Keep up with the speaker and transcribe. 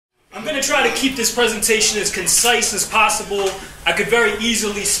I'm going to try to keep this presentation as concise as possible. I could very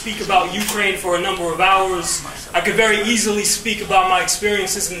easily speak about Ukraine for a number of hours. I could very easily speak about my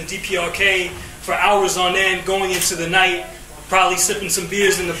experiences in the DPRK for hours on end, going into the night, probably sipping some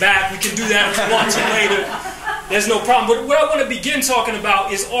beers in the back. We can do that if we want to later. There's no problem. But what I want to begin talking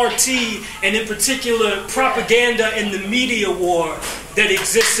about is RT, and in particular, propaganda and the media war that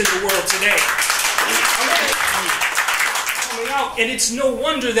exists in the world today. And it's no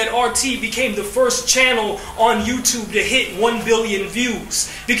wonder that RT became the first channel on YouTube to hit 1 billion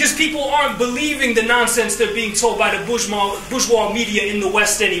views. Because people aren't believing the nonsense they're being told by the bourgeois media in the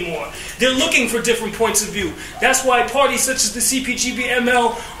West anymore. They're looking for different points of view. That's why parties such as the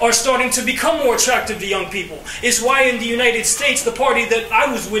CPGB-ML are starting to become more attractive to young people. It's why in the United States, the party that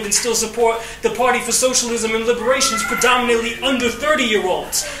I was with and still support, the Party for Socialism and Liberation, is predominantly under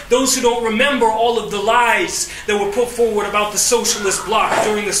 30-year-olds. Those who don't remember all of the lies that were put forward about the socialist bloc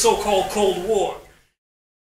during the so-called Cold War.